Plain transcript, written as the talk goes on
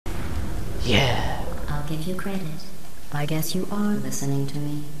Yeah. I'll give you credit. I guess you are listening to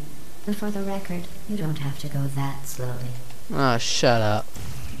me. But for the record, you don't have to go that slowly. Ah, shut up.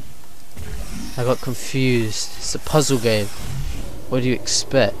 I got confused. It's a puzzle game. What do you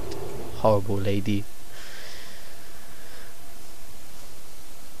expect? Horrible lady.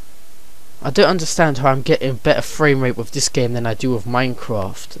 I don't understand how I'm getting better frame rate with this game than I do with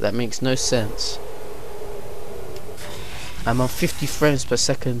Minecraft. That makes no sense. I'm on 50 frames per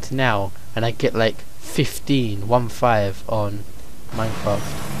second now, and I get like 15 on Minecraft.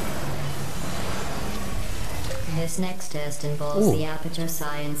 This next test involves the Aperture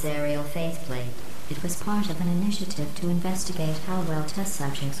Science aerial faceplate. It was part of an initiative to investigate how well test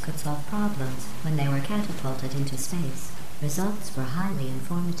subjects could solve problems when they were catapulted into space. Results were highly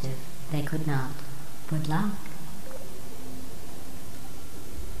informative. They could not. Good luck.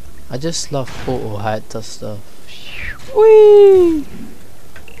 I just love Portal, how it does stuff. Whee!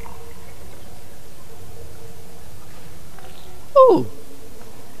 Ooh!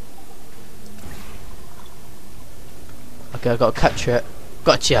 Okay, I gotta capture it.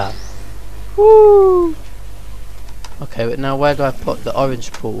 Gotcha! Woo! Okay, but now where do I put the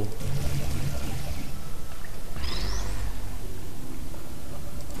orange portal?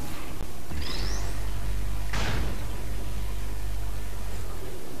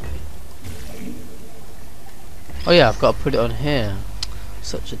 Oh yeah, I've got to put it on here.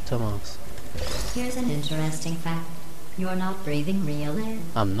 Such a dumbass. Here's an interesting fact. You're not breathing real air.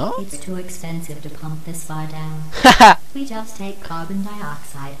 I'm not? It's too expensive to pump this far down. We just take carbon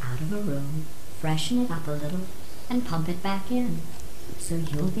dioxide out of a room, freshen it up a little, and pump it back in. So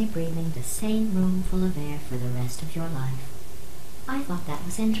you'll be breathing the same room full of air for the rest of your life. I thought that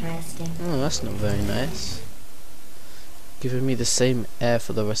was interesting. Oh, that's not very nice. Giving me the same air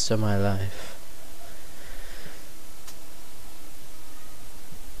for the rest of my life.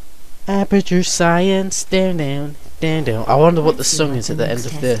 Aperture Science, down, down, down, down. I wonder what the song is at the end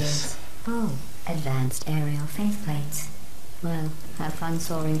of this. Oh, advanced aerial faceplates. Well, have fun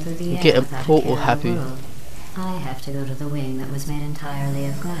soaring through the air Get a without portal care in the happy. world. I have to go to the wing that was made entirely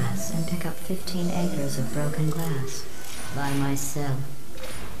of glass and pick up 15 acres of broken glass by myself.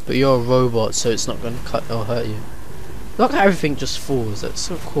 But you're a robot, so it's not going to cut or hurt you. Look how everything just falls. That's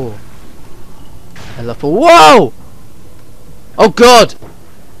so cool. I love it. Whoa! Oh God!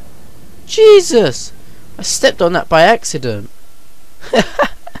 Jesus! I stepped on that by accident.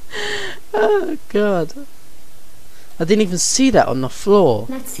 Oh God! I didn't even see that on the floor.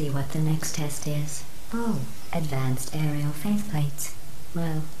 Let's see what the next test is. Oh, advanced aerial faceplates.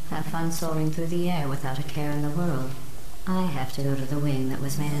 Well, have fun soaring through the air without a care in the world. I have to go to the wing that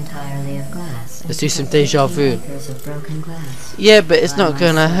was made entirely of glass. Let's do some Deja Vu. Acres of broken glass. Yeah, but it's not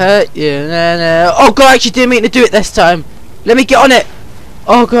gonna hurt you. No, no. Oh God! I actually didn't mean to do it this time. Let me get on it.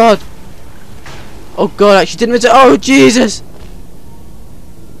 Oh God! Oh God! I actually didn't mean to. Oh Jesus!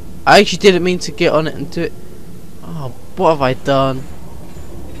 I actually didn't mean to get on it and do it. Oh, what have I done?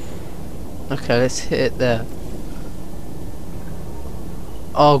 Okay, let's hit it there.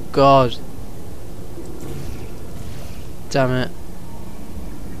 Oh God! Damn it.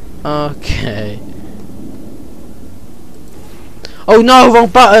 Okay. Oh no, wrong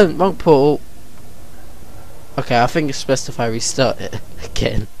button! Wrong portal. Okay, I think it's best if I restart it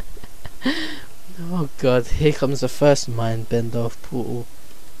again. Oh God, here comes the first mind bend off portal.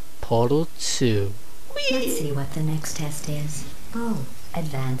 Portal 2. Whee! Let's see what the next test is. Oh,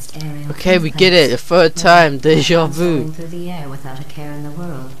 advanced aerial. Okay, we get it. The third time. Deja vu. Through the air without a care in the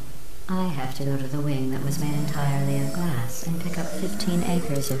world. I have to go to the wing that was made entirely of glass and pick up 15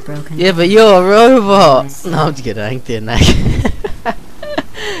 acres of broken. Yeah, but you're a robot. No, I'm just kidding. I ain't doing that.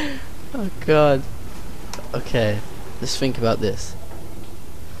 Oh God. Okay, let's think about this.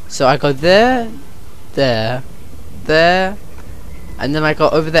 So I go there, there, there, and then I go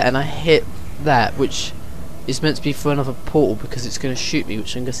over there and I hit that, which is meant to be for another portal because it's going to shoot me,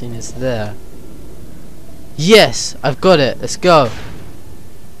 which I'm guessing is there. Yes, I've got it. Let's go.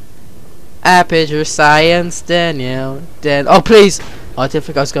 Aperture Science, Daniel. Oh, please. Oh, I didn't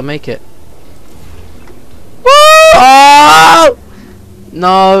think I was going to make it. Woo! Oh!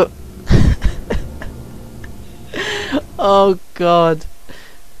 No. Oh God.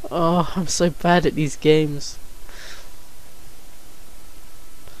 Oh, I'm so bad at these games.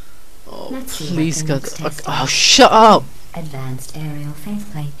 Oh, please God. Oh, shut up. Advanced aerial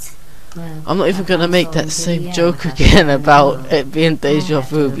faceplates. Well, I'm not even gonna make that same joke again about it being Deja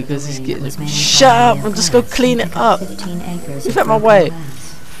Vu because he's getting. Shut up! I'm just gonna clean it up. You've out my way.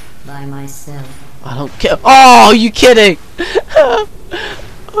 By myself. I don't care. Oh, are you kidding?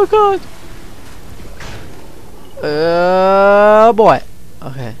 Oh God. Oh boy.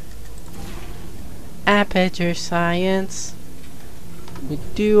 Okay. Aperture science. We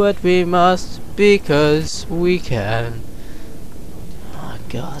do what we must because we can. Oh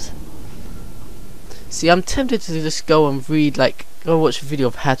god. See, I'm tempted to just go and read, like, go watch a video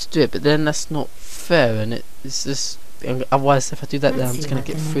of how to do it, but then that's not fair, and it's just, otherwise if I do that, then I'm just gonna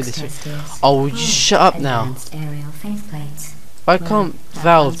get through this. Oh, would you shut up now? Why can't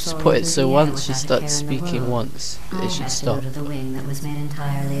Valve just put it so once she starts speaking once, it should stop? I have to go to the wing that was made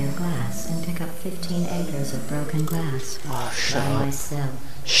entirely of glass and pick up 15 acres of broken glass. Oh, shut by up. myself.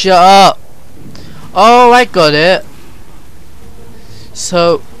 Shut up! Oh, I got it!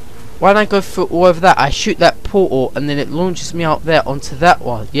 So, when I go through all of that, I shoot that portal and then it launches me out there onto that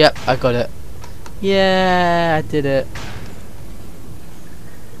one. Yep, I got it. Yeah, I did it.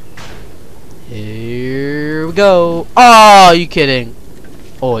 Here we go. Oh, are you kidding?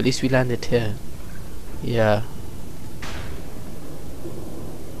 Oh, at least we landed here. Yeah.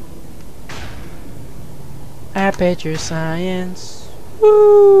 Aperture science.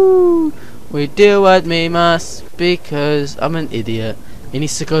 Woo! We do what we must because I'm an idiot. It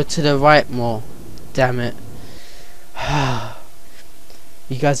needs to go to the right more. Damn it.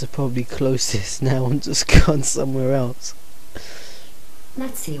 You guys are probably closest now. I'm just gone somewhere else.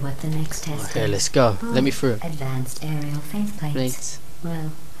 Let's see what the next test is. Okay, let's go. Let me through. Advanced aerial faceplates.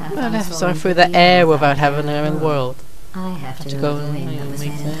 Well, Let's go through the air without having her in the world. I have to go to the wing that was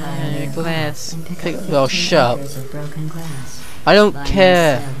made entirely of glass and pick up Well, 15 shut acres of broken glass. I don't by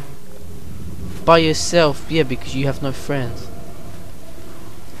care. myself. By yourself, yeah, because you have no friends.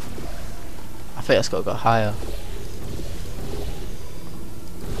 I think that's got to go higher.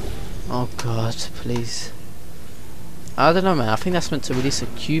 Oh god, please. I don't know, man. I think that's meant to release a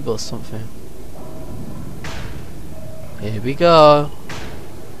cube or something. Here we go.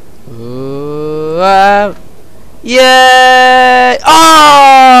 Ooh, yeah!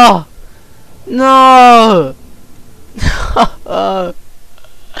 Oh! No! No!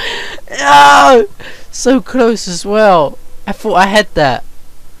 So close as well. I thought I had that.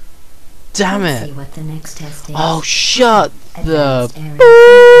 Damn Let's it. see what the next test is. Oh, shut the Advanced aerial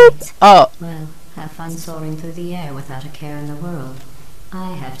boop faceplates. up. Well, have fun soaring through the air without a care in the world.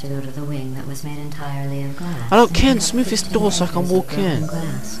 I have to go to the wing that was made entirely of glass. I don't care. and pick up Smooth this 15 door so I can acres of walk broken in.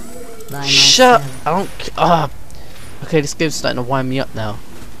 glass by Shut. myself. I don't. Okay, this game's starting to wind me up now.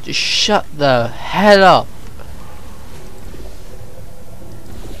 Just shut the hell up.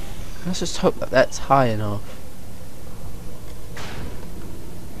 Let's just hope that that's high enough.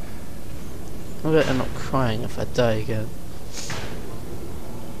 I'm gonna end up crying if I die again.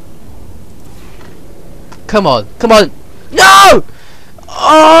 Come on, come on! No!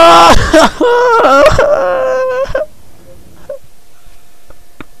 Oh!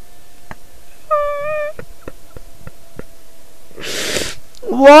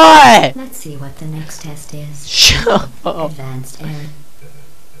 Why? Let's see what the next test is. Shut up. Advanced air.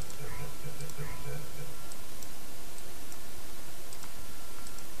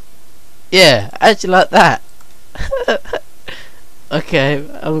 Yeah, actually like that. Okay,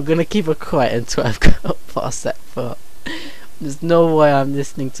 I'm gonna keep her quiet until I've got past that part. There's no way I'm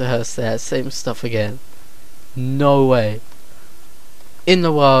listening to her say that same stuff again. No way. In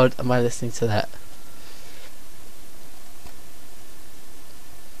the world am I listening to that.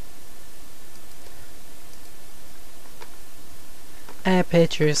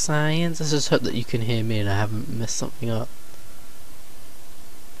 Aperture science. Let's just hope that you can hear me and I haven't messed something up.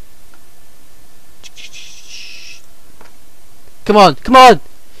 Come on, come on!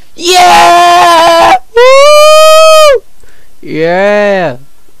 Yeah! Woo! Yeah!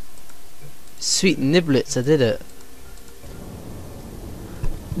 Sweet niblets, I did it.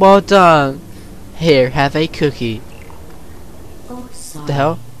 Well done. Here, have a cookie. Oh, sorry. The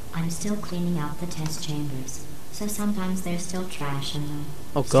hell? I'm still cleaning out the test chambers, so sometimes there's still trash in them.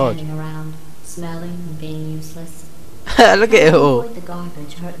 Oh god. Standing around, smelling and being useless. Look at it all. Avoid the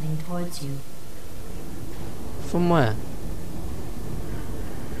garbage hurtling towards you. From where?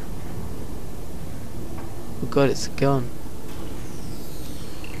 Oh god, it's gone.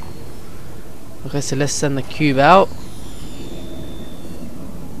 Okay, so let's send the cube out.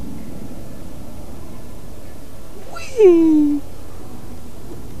 Whee!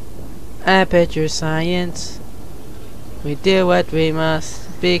 Aperture science. We do what we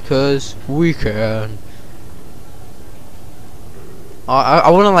must because we can. I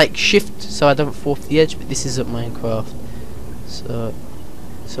want to like shift so I don't fall off the edge, but this isn't Minecraft. So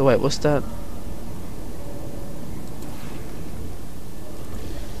wait, what's that?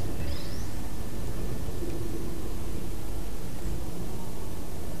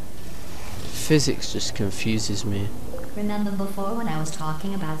 Physics just confuses me. Remember before when I was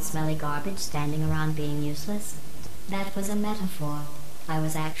talking about smelly garbage standing around being useless? That was a metaphor. I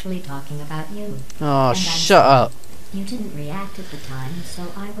was actually talking about you. Oh, And I'm shut sorry. up. You didn't react at the time,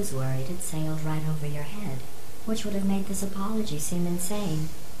 so I was worried it sailed right over your head, which would have made this apology seem insane.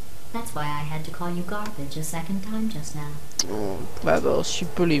 That's why I had to call you garbage a second time just now. Oh, GLaDOS, she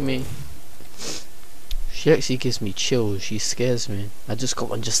bullied me. She actually gives me chills. She scares me. I just got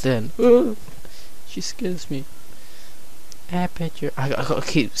one just then. She scares me. I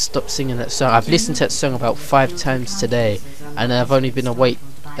gotta stop singing that song. I've listened to that song about 5 times today, and I've only been awake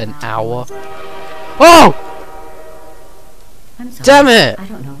an hour. Oh! I'm sorry. Damn it! I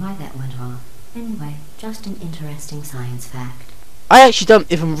don't know why that went off. Anyway, just an interesting science fact. I actually don't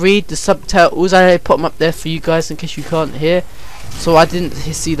even read the subtitles. I put them up there for you guys in case you can't hear. So I didn't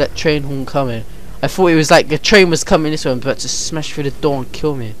see that train horn coming. I thought it was like the train was coming this way and about to smash through the door and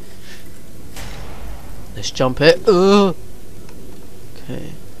kill me. Let's jump it. Ugh.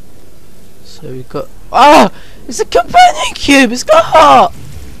 Okay. So we got. Ah! It's a companion cube. It's got heart.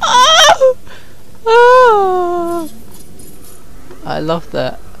 Ah! Ah! I love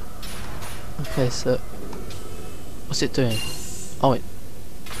that. Okay, so what's it doing? Oh wait.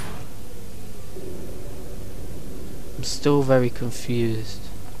 I'm still very confused.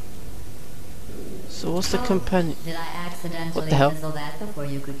 So what's the companion? Did I accidentally What the hell? fizzle that before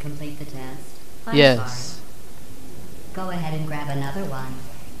you could complete the test? I'm Yes. sorry. Go ahead and grab another one.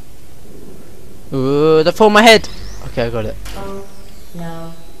 Ooh, that fell on my head. Okay, I got it. Oh,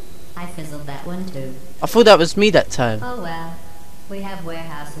 no. I fizzled that one too. I thought that was me that time. Oh well. We have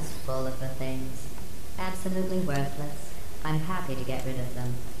warehouses full of the things. Absolutely worthless. I'm happy to get rid of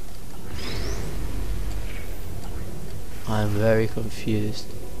them. I'm very confused.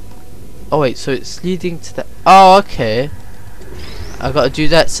 Oh wait, so it's leading to the. Oh, okay. I gotta do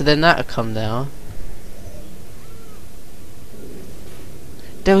that, so then that'll come down.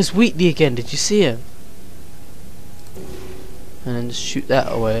 There was Wheatley again. Did you see him? And then just shoot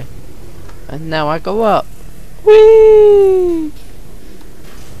that away. And now I go up. Whee!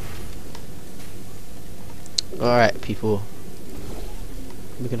 Alright, people.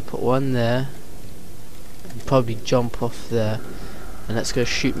 We're gonna put one there. And probably jump off there. And that's gonna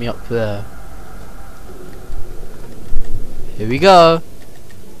shoot me up there. Here we go.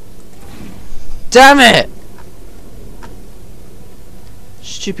 Damn it!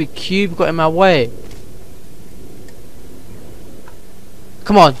 Stupid cube got in my way.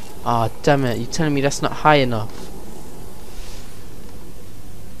 Come on. Ah, oh, damn it. You're telling me that's not high enough.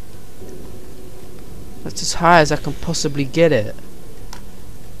 That's as high as I can possibly get it.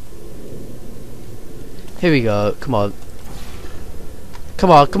 Here we go. Come on. Come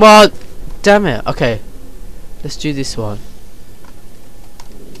on, come on! Damn it. Okay. Let's do this one.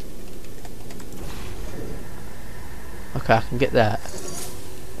 Okay, I can get that.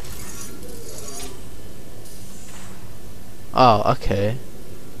 Oh, okay.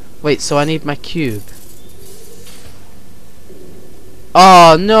 Wait, so I need my cube.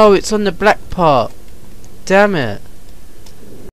 Oh no, it's on the black part. Damn it.